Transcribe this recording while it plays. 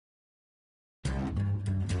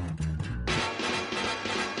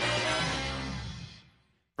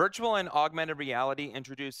Virtual and augmented reality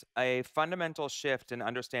introduce a fundamental shift in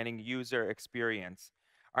understanding user experience.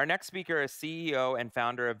 Our next speaker is CEO and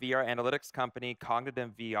founder of VR analytics company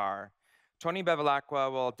cognitiveVR. Tony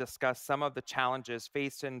Bevilacqua will discuss some of the challenges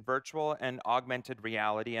faced in virtual and augmented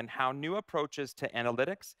reality and how new approaches to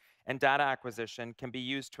analytics and data acquisition can be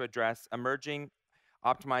used to address emerging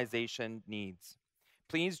optimization needs.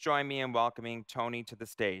 Please join me in welcoming Tony to the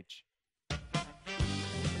stage.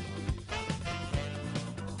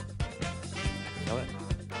 Go ahead.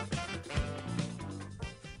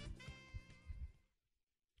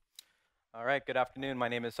 All right, good afternoon. My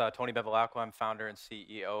name is Tony Bevilacqua. I'm founder and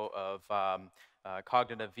CEO of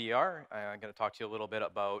Cognitive VR. I'm going to talk to you a little bit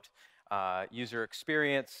about user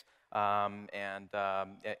experience and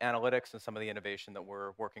analytics and some of the innovation that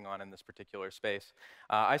we're working on in this particular space.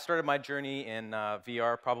 I started my journey in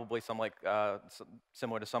VR probably similar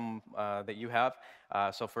to some that you have.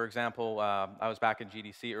 So for example, I was back in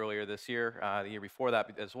GDC earlier this year, the year before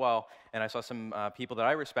that as well, and I saw some people that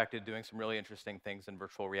I respected doing some really interesting things in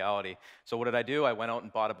virtual reality. So what did I do? I went out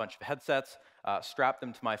and bought a bunch of headsets, strapped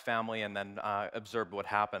them to my family, and then observed what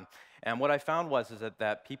happened. And what I found was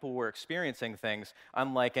that people were experiencing things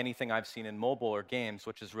unlike anything I've seen in mobile or games,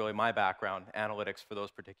 which is really my background, analytics for those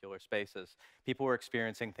particular spaces. People were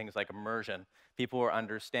experiencing things like immersion. People were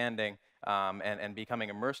understanding and becoming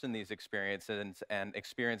immersed in these experiences and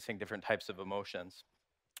experiencing different types of emotions.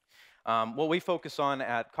 What we focus on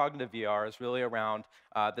at Cognitive VR is really around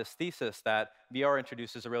this thesis that VR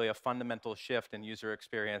introduces a fundamental shift in user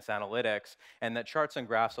experience analytics, and that charts and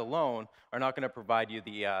graphs alone are not going to provide you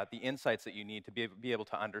the insights that you need to be able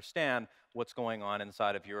to understand what's going on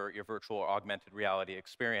inside of your virtual or augmented reality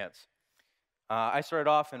experience. I started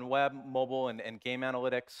off in web, mobile, and game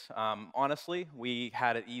analytics. Honestly, we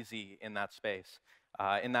had it easy in that space.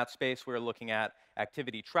 In that space, we were looking at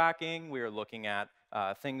activity tracking. We were looking at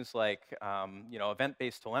things like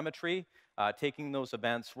event-based telemetry, taking those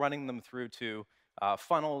events, running them through to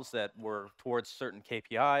funnels that were towards certain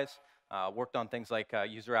KPIs, worked on things like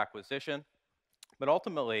user acquisition. But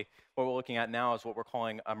ultimately, what we're looking at now is what we're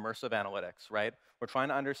calling immersive analytics, right? We're trying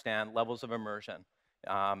to understand levels of immersion,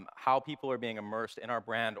 how people are being immersed in our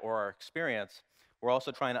brand or our experience. We're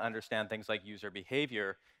also trying to understand things like user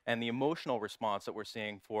behavior and the emotional response that we're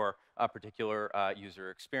seeing for a particular user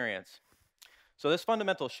experience. So this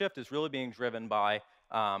fundamental shift is really being driven by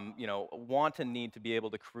want and need to be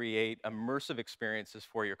able to create immersive experiences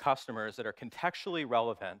for your customers that are contextually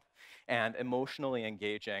relevant and emotionally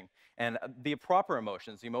engaging, and the proper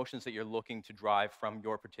emotions, the emotions that you're looking to drive from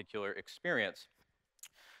your particular experience.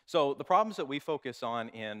 So the problems that we focus on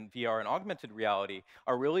in VR and augmented reality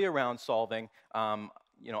are really around solving,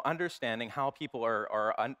 understanding how people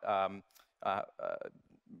are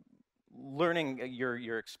learning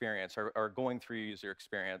your experience or going through your user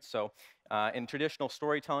experience. So in traditional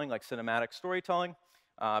storytelling, like cinematic storytelling,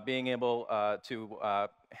 being able to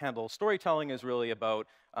handle storytelling is really about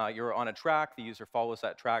you're on a track, the user follows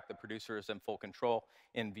that track, the producer is in full control.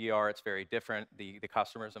 In VR, it's very different, the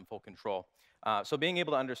customer is in full control. So being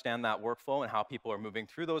able to understand that workflow and how people are moving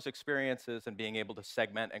through those experiences and being able to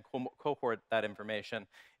segment and cohort that information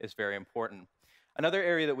is very important. Another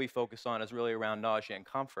area that we focus on is really around nausea and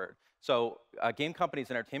comfort. So game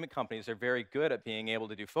companies, entertainment companies are very good at being able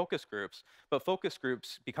to do focus groups, but focus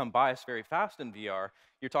groups become biased very fast in VR.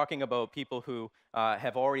 You're talking about people who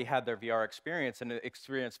have already had their VR experience and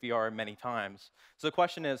experienced VR many times. So the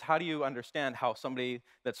question is, how do you understand how somebody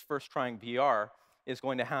that's first trying VR is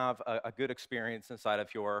going to have a good experience inside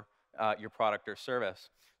of your product or service?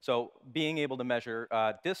 So being able to measure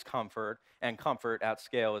discomfort and comfort at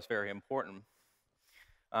scale is very important.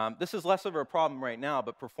 This is less of a problem right now,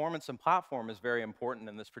 but performance and platform is very important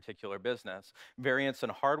in this particular business. Variance in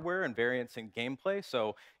hardware and variance in gameplay,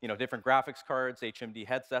 so different graphics cards, HMD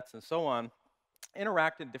headsets, and so on,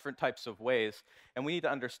 interact in different types of ways, and we need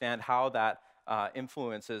to understand how that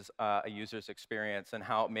influences a user's experience and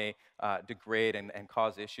how it may degrade and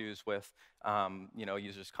cause issues with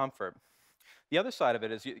users' comfort. The other side of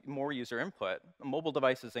it is more user input. Mobile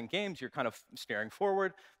devices and games, you're kind of staring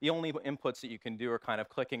forward. The only inputs that you can do are kind of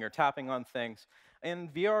clicking or tapping on things. In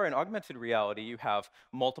VR and augmented reality, you have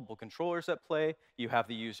multiple controllers at play. You have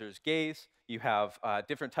the user's gaze. You have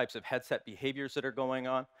different types of headset behaviors that are going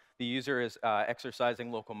on. The user is exercising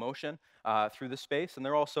locomotion through the space, and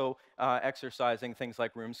they're also exercising things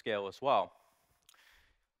like room scale as well.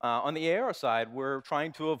 On the AR side, we're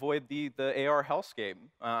trying to avoid the AR hellscape.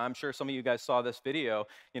 I'm sure some of you guys saw this video,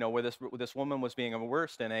 where this woman was being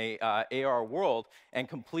immersed in a AR world and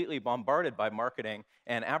completely bombarded by marketing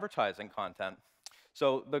and advertising content.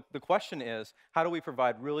 So the question is, how do we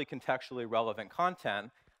provide really contextually relevant content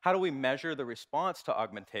How do we measure the response to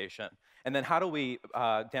augmentation? And then how do we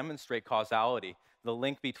demonstrate causality, the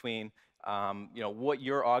link between what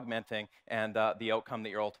you're augmenting and the outcome that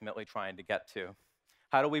you're ultimately trying to get to?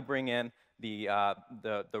 How do we bring in the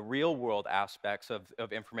real world aspects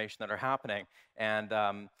of information that are happening and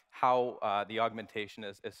how the augmentation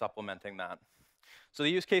is supplementing that? So the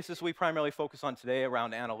use cases we primarily focus on today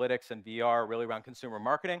around analytics and VR, really around consumer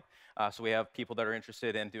marketing. So we have people that are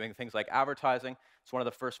interested in doing things like advertising. It's one of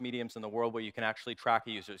the first mediums in the world where you can actually track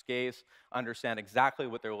a user's gaze, understand exactly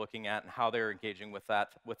what they're looking at and how they're engaging with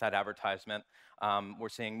that advertisement. We're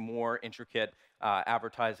seeing more intricate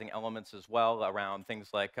advertising elements as well around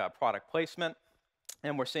things like product placement.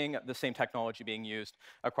 And we're seeing the same technology being used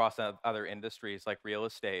across other industries like real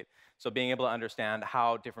estate. So being able to understand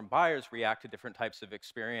how different buyers react to different types of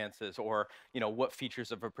experiences, or what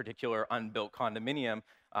features of a particular unbuilt condominium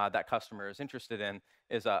that customer is interested in,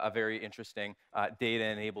 is a very interesting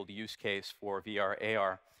data-enabled use case for VR,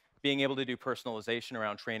 AR. Being able to do personalization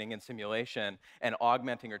around training and simulation and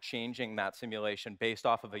augmenting or changing that simulation based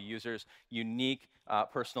off of a user's unique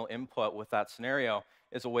personal input with that scenario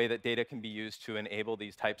is a way that data can be used to enable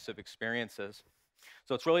these types of experiences.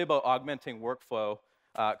 So it's really about augmenting workflow,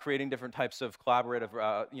 creating different types of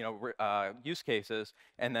collaborative use cases,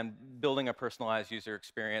 and then building a personalized user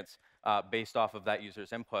experience based off of that user's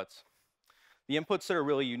inputs. The inputs that are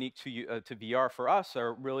really unique to VR for us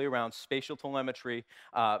are really around spatial telemetry,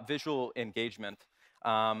 visual engagement,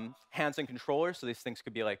 hands and controllers, so these things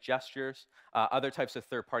could be like gestures, other types of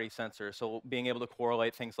third-party sensors, so being able to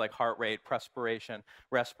correlate things like heart rate, perspiration,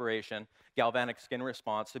 respiration, galvanic skin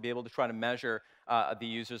response, to be able to try to measure the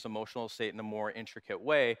user's emotional state in a more intricate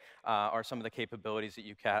way are some of the capabilities that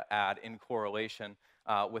you can add in correlation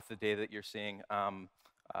with the data that you're seeing from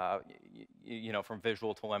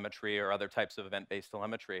visual telemetry or other types of event-based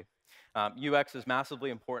telemetry. UX is massively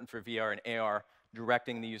important for VR and AR.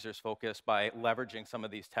 Directing the user's focus by leveraging some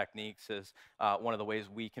of these techniques is one of the ways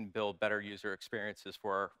we can build better user experiences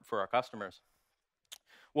for our customers.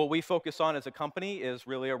 What we focus on as a company is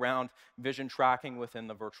really around vision tracking within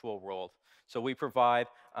the virtual world. So we provide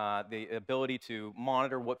the ability to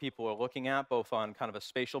monitor what people are looking at, both on kind of a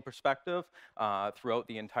spatial perspective throughout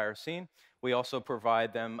the entire scene. We also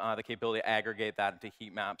provide them the capability to aggregate that into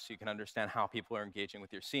heat maps so you can understand how people are engaging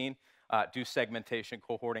with your scene, do segmentation,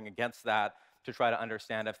 cohorting against that, to try to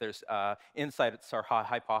understand if there's insights or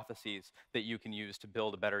hypotheses that you can use to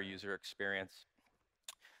build a better user experience.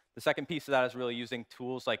 The second piece of that is really using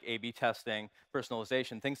tools like A/B testing,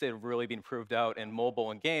 personalization, things that have really been proved out in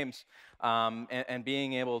mobile and games, and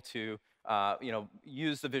being able to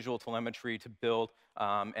use the visual telemetry to build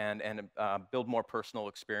build more personal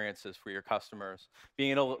experiences for your customers.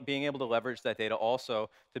 Being able to leverage that data also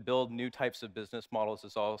to build new types of business models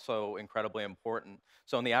is also incredibly important.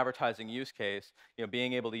 So in the advertising use case,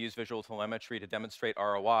 being able to use visual telemetry to demonstrate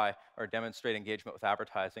ROI or demonstrate engagement with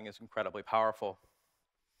advertising is incredibly powerful.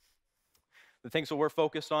 The things that we're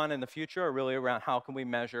focused on in the future are really around how can we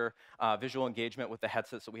measure visual engagement with the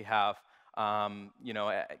headsets that we have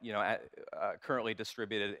currently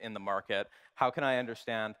distributed in the market. How can I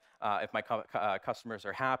understand if my customers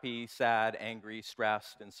are happy, sad, angry,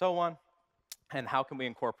 stressed, and so on? And how can we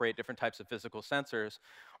incorporate different types of physical sensors,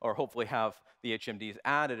 or hopefully have the HMDs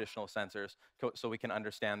add additional sensors so we can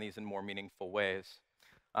understand these in more meaningful ways?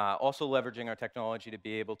 Also leveraging our technology to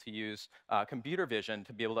be able to use computer vision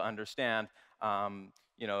to be able to understand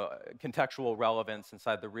contextual relevance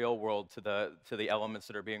inside the real world to the elements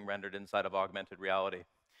that are being rendered inside of augmented reality.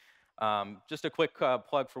 Just a quick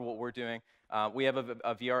plug for what we're doing. We have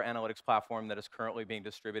a VR analytics platform that is currently being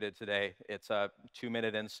distributed today. It's a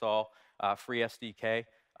 2-minute install, free SDK,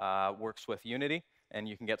 works with Unity, and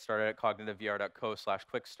you can get started at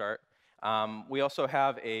cognitiveVR.co/quickstart. We also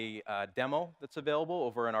have a demo that's available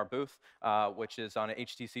over in our booth, which is on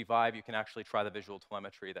HTC Vive. You can actually try the visual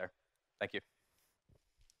telemetry there. Thank you.